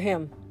 named after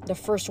him, the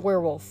first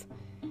werewolf.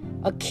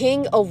 A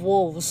king of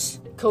wolves,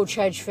 Coach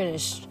Hedge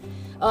finished.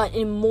 An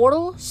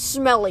immortal,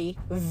 smelly,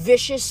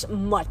 vicious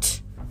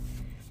mutt.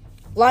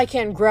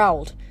 Lycaon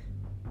growled.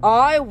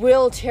 I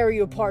will tear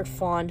you apart,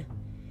 fawn.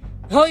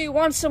 Oh, you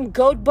want some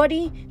goat,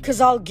 buddy? 'Cause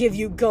I'll give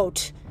you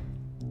goat.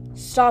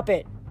 Stop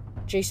it,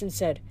 Jason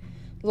said.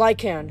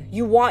 Lycaon,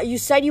 you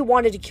said you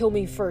wanted to kill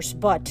me first,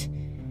 but...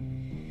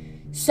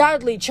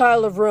 Sadly,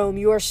 child of Rome,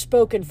 you are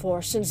spoken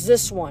for, since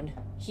this one,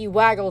 he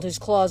waggled his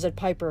claws at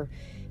Piper,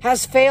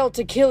 has failed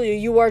to kill you.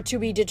 You are to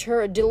be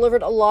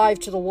delivered alive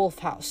to the wolf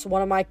house.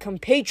 One of my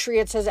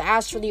compatriots has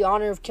asked for the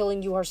honor of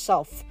killing you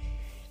herself.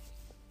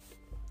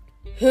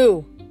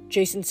 Who?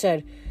 Jason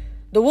said.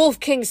 The Wolf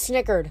King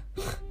snickered.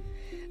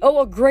 Oh,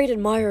 a great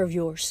admirer of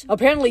yours.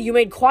 Apparently you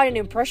made quite an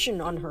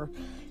impression on her.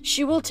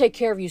 She will take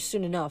care of you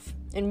soon enough.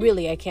 And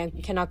really, I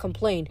cannot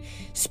complain.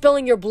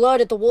 Spilling your blood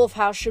at the wolf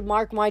house should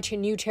mark my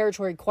new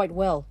territory quite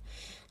well.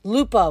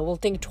 Lupa will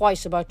think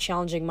twice about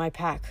challenging my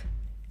pack.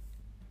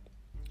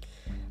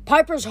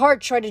 Piper's heart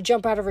tried to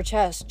jump out of her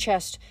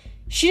chest.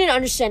 She didn't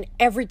understand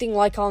everything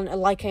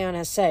Lycaon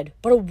has said.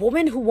 But a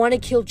woman who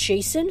wanted to kill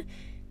Jason?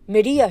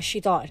 Medea, she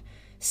thought.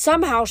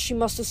 Somehow she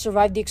must have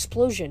survived the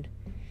explosion.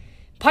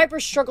 Piper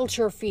struggled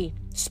to her feet.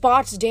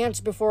 Spots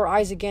danced before her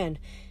eyes again.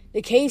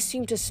 The cave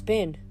seemed to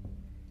spin.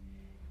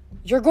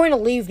 You're going to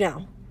leave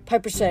now,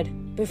 Piper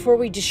said, before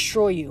we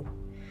destroy you.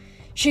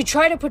 She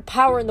tried to put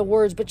power in the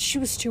words, but she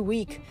was too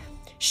weak.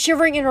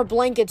 Shivering in her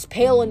blankets,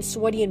 pale and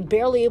sweaty and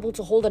barely able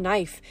to hold a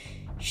knife,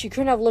 she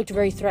couldn't have looked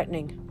very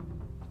threatening.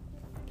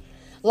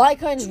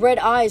 Lycaon's red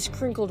eyes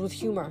crinkled with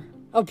humor.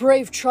 A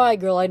brave try,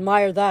 girl, I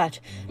admire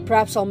that.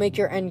 Perhaps I'll make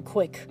your end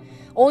quick.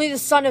 Only the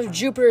son of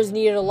Jupiter is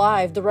needed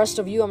alive. The rest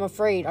of you, I'm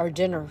afraid, are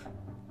dinner.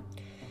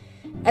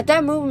 At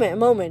that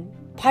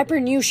moment, Piper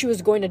knew she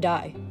was going to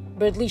die,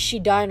 but at least she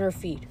died on her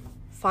feet,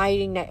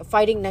 fighting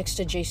next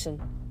to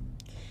Jason.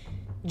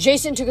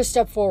 Jason took a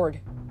step forward.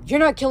 You're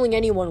not killing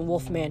anyone,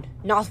 Wolfman,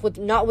 not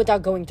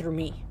without going through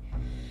me.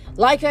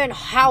 Lycaon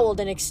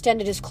howled and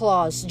extended his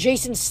claws.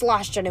 Jason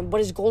slashed at him, but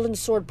his golden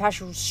sword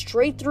passed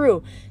straight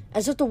through,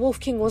 as if the Wolf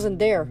King wasn't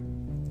there.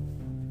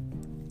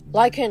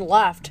 Lycaon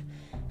laughed.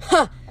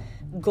 Ha!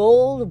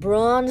 Gold,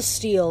 bronze,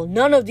 steel.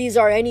 None of these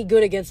are any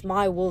good against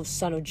my wolf,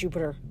 son of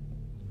Jupiter.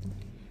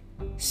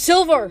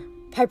 Silver!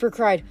 Piper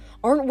cried.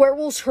 Aren't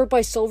werewolves hurt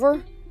by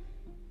silver?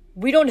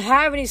 We don't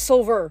have any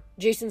silver,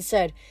 Jason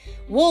said.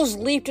 Wolves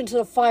leaped into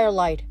the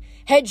firelight.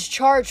 Hedge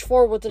charged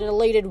forward with an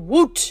elated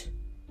woot.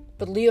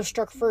 But Leo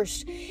struck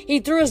first.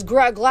 He threw his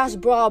glass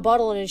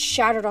bottle and it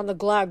shattered on the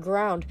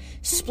ground,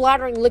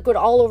 splattering liquid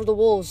all over the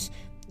wolves.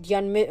 The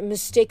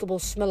unmistakable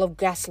smell of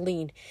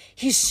gasoline.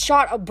 He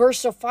shot a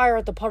burst of fire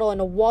at the puddle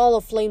and a wall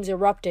of flames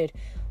erupted.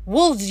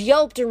 Wolves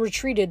yelped and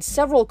retreated.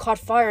 Several caught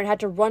fire and had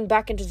to run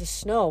back into the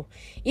snow.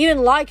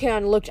 Even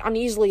Lycaon looked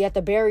uneasily at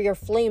the barrier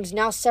flames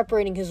now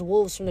separating his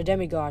wolves from the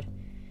demigod.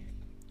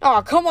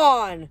 "Oh, come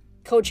on,"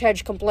 Coach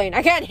Hedge complained.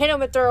 "I can't hit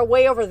them if they're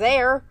way over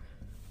there."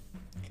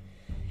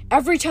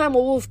 Every time a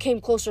wolf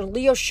came closer,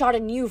 Leo shot a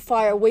new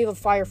wave of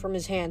fire from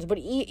his hands, but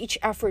each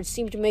effort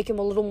seemed to make him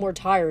a little more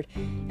tired,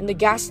 and the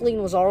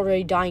gasoline was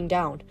already dying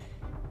down.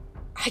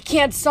 "I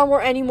can't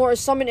summon any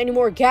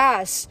more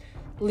gas,"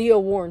 Leo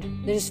warned.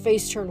 Then his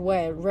face turned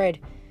red.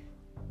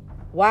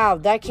 "Wow,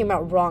 that came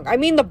out wrong. I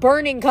mean the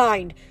burning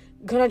kind.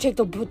 Gonna take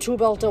the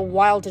two-belt a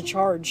while to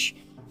charge."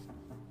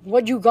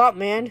 "What you got,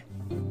 man?"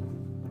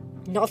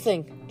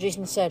 "Nothing,"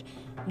 Jason said.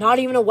 "Not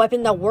even a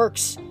weapon that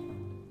works."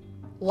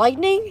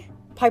 "Lightning?"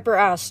 Piper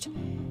asked.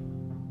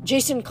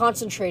 Jason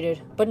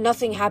concentrated, but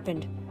nothing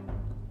happened.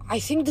 "I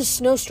think the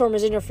snowstorm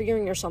is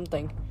interfering or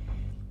something."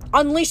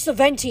 "Unleash the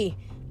Venti,"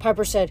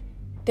 Piper said.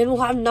 "Then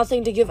we'll have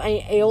nothing to give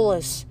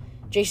Aeolus,"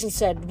 Jason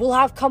said. "We'll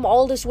have come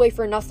all this way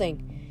for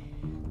nothing."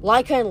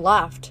 Lycaon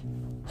laughed.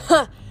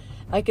 "Ha!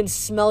 I can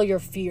smell your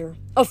fear.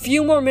 A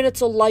few more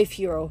minutes of life,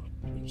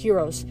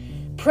 heroes.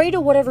 Pray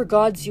to whatever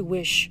gods you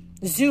wish.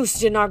 Zeus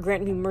did not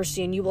grant me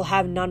mercy, and you will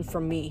have none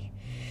from me."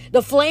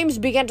 The flames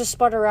began to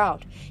sputter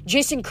out.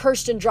 Jason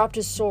cursed and dropped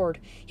his sword.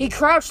 He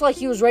crouched like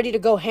he was ready to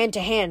go hand to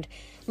hand.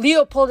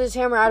 Leo pulled his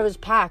hammer out of his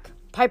pack.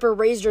 Piper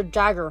raised her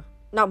dagger.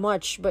 Not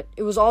much, but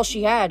it was all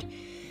she had.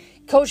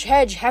 Coach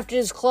Hedge hefted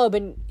his club,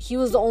 and he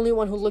was the only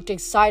one who looked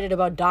excited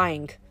about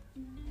dying.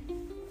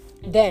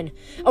 Then,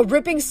 a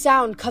ripping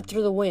sound cut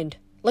through the wind,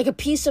 like a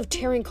piece of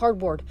tearing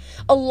cardboard.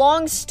 A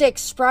long stick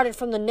sprouted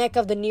from the neck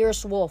of the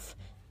nearest wolf.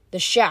 The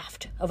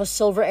shaft of a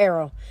silver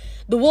arrow.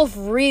 The wolf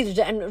writhed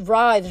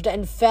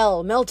and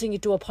fell, melting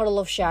into a puddle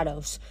of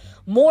shadows.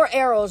 More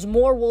arrows,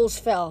 more wolves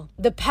fell.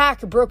 The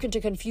pack broke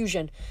into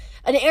confusion.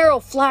 An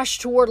arrow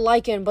flashed toward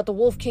Lycaon, but the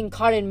Wolf King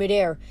caught it in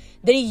midair.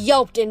 Then he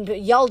yelped and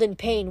yelled in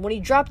pain. When he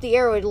dropped the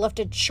arrow, it left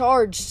a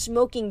charged,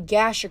 smoking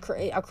gash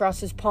across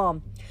his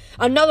palm.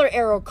 Another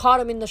arrow caught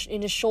him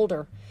in his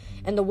shoulder,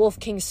 and the Wolf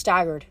King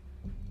staggered.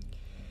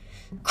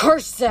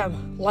 "Curse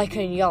them!"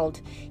 Lycaon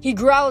yelled. He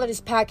growled at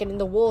his pack, and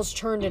the wolves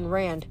turned and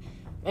ran.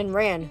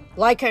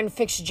 Lycaon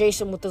fixed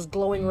Jason with his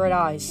glowing red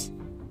eyes.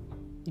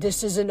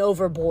 "This isn't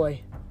over,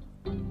 boy."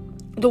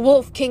 The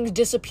Wolf King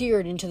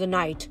disappeared into the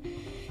night.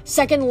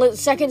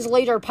 Seconds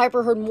later,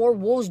 Piper heard more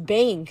wolves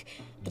baying,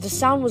 but the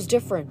sound was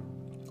different.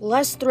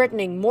 Less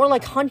threatening, more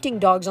like hunting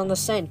dogs on the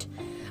scent.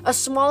 A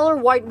smaller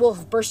white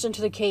wolf burst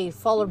into the cave,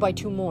 followed by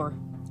two more.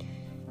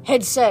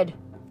 Hedge said,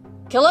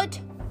 "Kill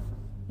it?"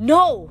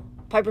 "No,"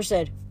 Piper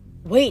said.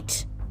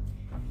 "Wait."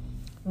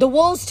 The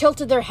wolves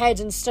tilted their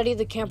heads and studied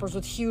the campers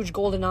with huge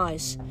golden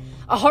eyes.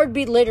 A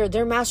heartbeat later,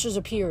 their masters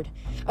appeared.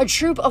 A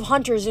troop of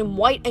hunters in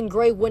white and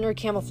gray winter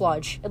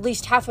camouflage, at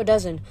least half a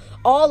dozen.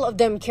 All of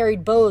them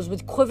carried bows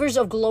with quivers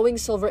of glowing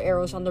silver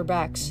arrows on their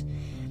backs.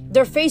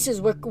 Their faces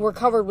were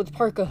covered with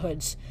parka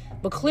hoods,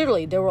 but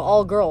clearly they were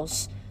all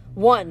girls.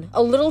 One,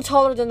 a little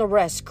taller than the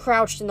rest,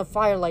 crouched in the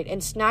firelight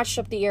and snatched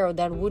up the arrow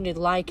that wounded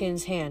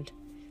Lycaon's hand.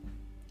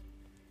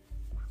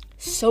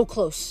 So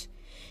close.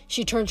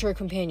 She turned to her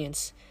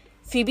companions.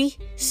 "Phoebe,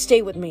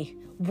 stay with me.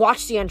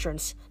 Watch the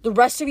entrance. The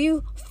rest of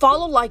you,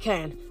 follow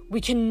Lycaon. We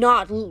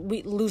cannot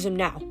lose him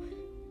now.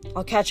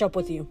 I'll catch up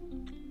with you."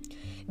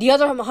 The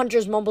other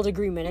hunters mumbled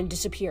agreement and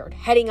disappeared,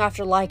 heading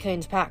after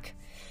Lycaon's pack.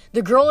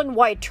 The girl in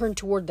white turned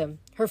toward them,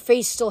 her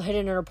face still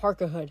hidden in her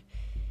parka hood.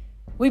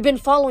 "We've been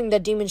following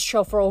that demon's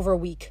trail for over a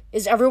week.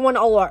 Is everyone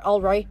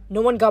all right?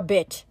 No one got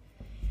bit?"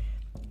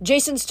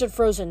 Jason stood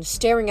frozen,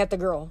 staring at the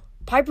girl.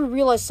 Piper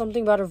realized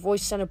something about her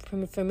voice sounded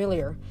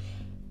familiar.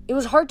 It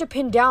was hard to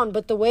pin down,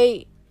 but the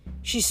way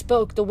she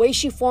spoke, the way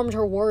she formed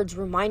her words,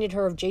 reminded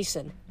her of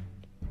Jason.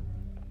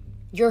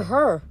 "You're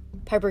her,"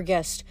 Piper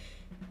guessed.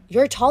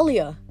 "You're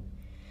Talia."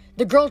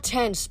 The girl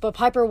tensed, but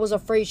Piper was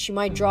afraid she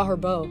might draw her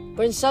bow,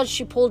 but instead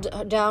she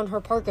pulled down her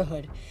parka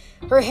hood.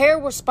 Her hair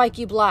was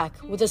spiky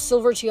black, with a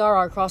silver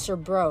tiara across her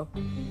brow.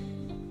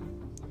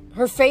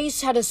 Her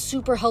face had a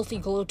super healthy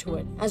glow to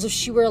it, as if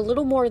she were a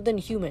little more than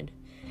human,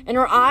 and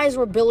her eyes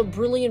were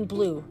brilliant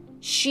blue.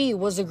 She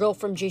was the girl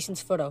from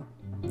Jason's photo.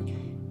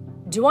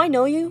 "Do I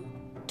know you?"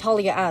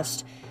 Talia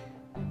asked.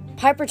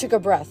 Piper took a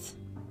breath.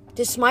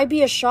 This might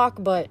be a shock,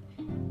 but...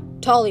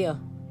 "Talia,"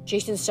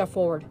 Jason stepped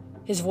forward,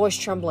 his voice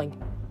trembling.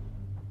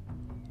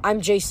 "I'm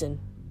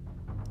Jason,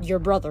 your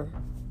brother."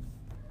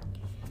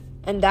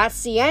 And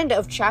that's the end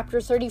of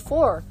chapter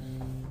 34.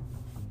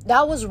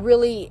 That was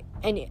really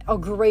a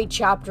great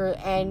chapter,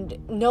 and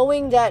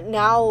knowing that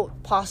now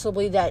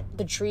possibly that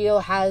the trio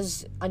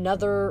has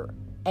another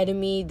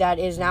enemy that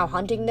is now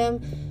hunting them,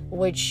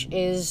 which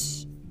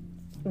is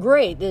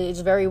great. It's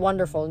very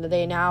wonderful.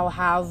 They now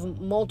have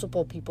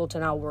multiple people to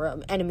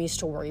now enemies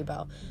to worry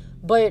about.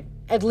 But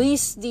at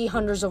least the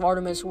Hunters of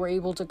Artemis were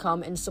able to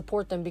come and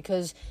support them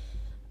because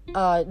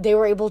they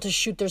were able to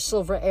shoot their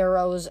silver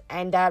arrows,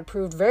 and that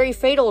proved very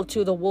fatal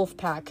to the wolf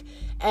pack,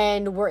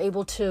 and were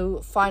able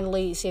to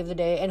finally save the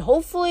day. And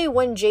hopefully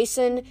when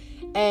Jason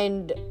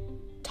and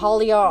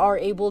Talia are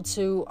able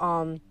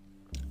to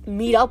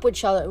meet up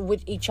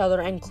with each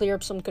other and clear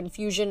up some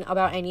confusion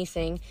about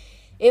anything,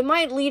 it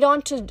might lead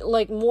on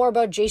to more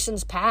about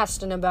Jason's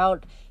past and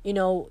about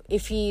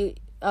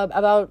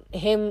about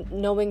him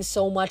knowing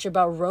so much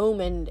about Rome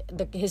and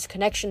his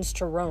connections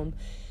to Rome.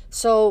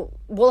 So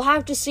we'll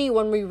have to see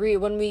when we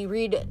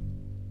read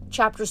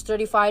chapters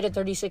 35 to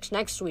 36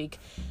 next week.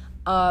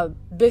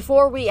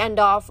 Before we end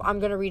off, I'm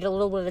going to read a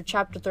little bit of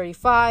chapter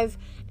 35,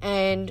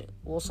 and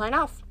we'll sign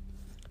off.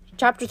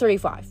 Chapter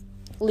 35,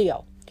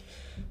 Leo.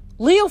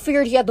 Leo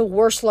figured he had the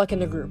worst luck in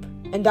the group,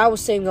 and that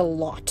was saying a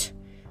lot.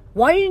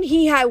 Why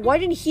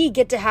didn't he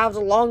get to have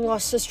the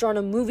long-lost sister on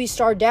a movie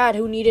star dad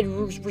who needed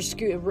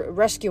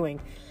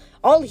rescuing?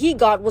 All he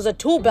got was a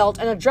tool belt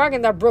and a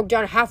dragon that broke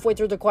down halfway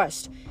through the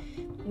quest.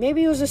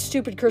 Maybe it was a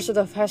stupid curse of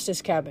the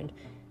Festus cabin.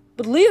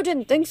 But Leo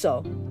didn't think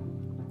so.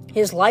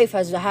 His life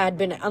had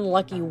been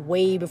unlucky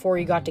way before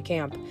he got to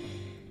camp.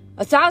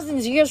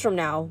 1,000 years from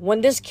now,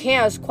 when this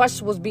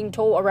quest was being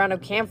told around a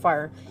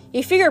campfire,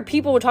 he figured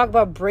people would talk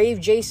about brave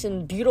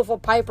Jason, beautiful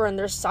Piper, and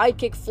their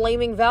sidekick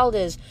Flaming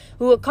Valdez,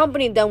 who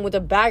accompanied them with a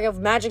bag of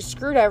magic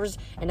screwdrivers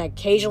and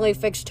occasionally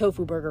fixed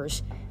tofu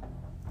burgers.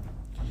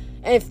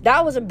 And if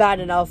that wasn't bad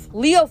enough,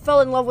 Leo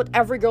fell in love with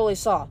every girl he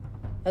saw,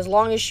 as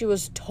long as she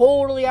was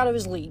totally out of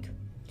his league.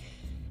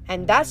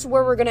 And that's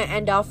where we're going to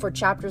end off for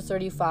chapter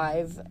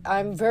 35.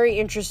 I'm very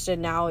interested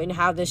now in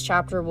how this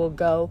chapter will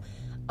go,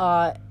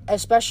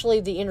 especially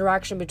the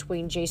interaction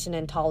between Jason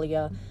and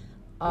Talia.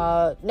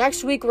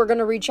 Next week, we're going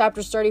to read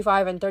chapters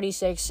 35 and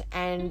 36,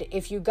 and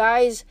if you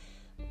guys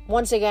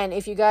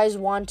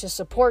want to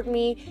support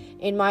me,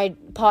 in my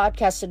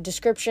podcast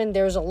description,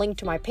 there's a link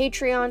to my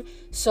Patreon,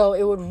 so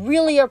it would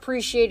really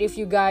appreciate if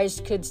you guys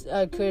could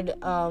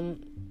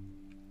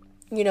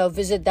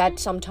visit that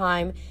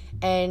sometime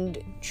and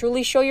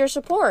truly show your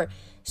support.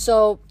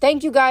 So,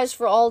 thank you guys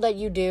for all that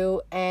you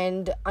do,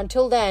 and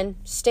until then,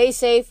 stay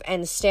safe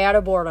and stay out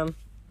of boredom.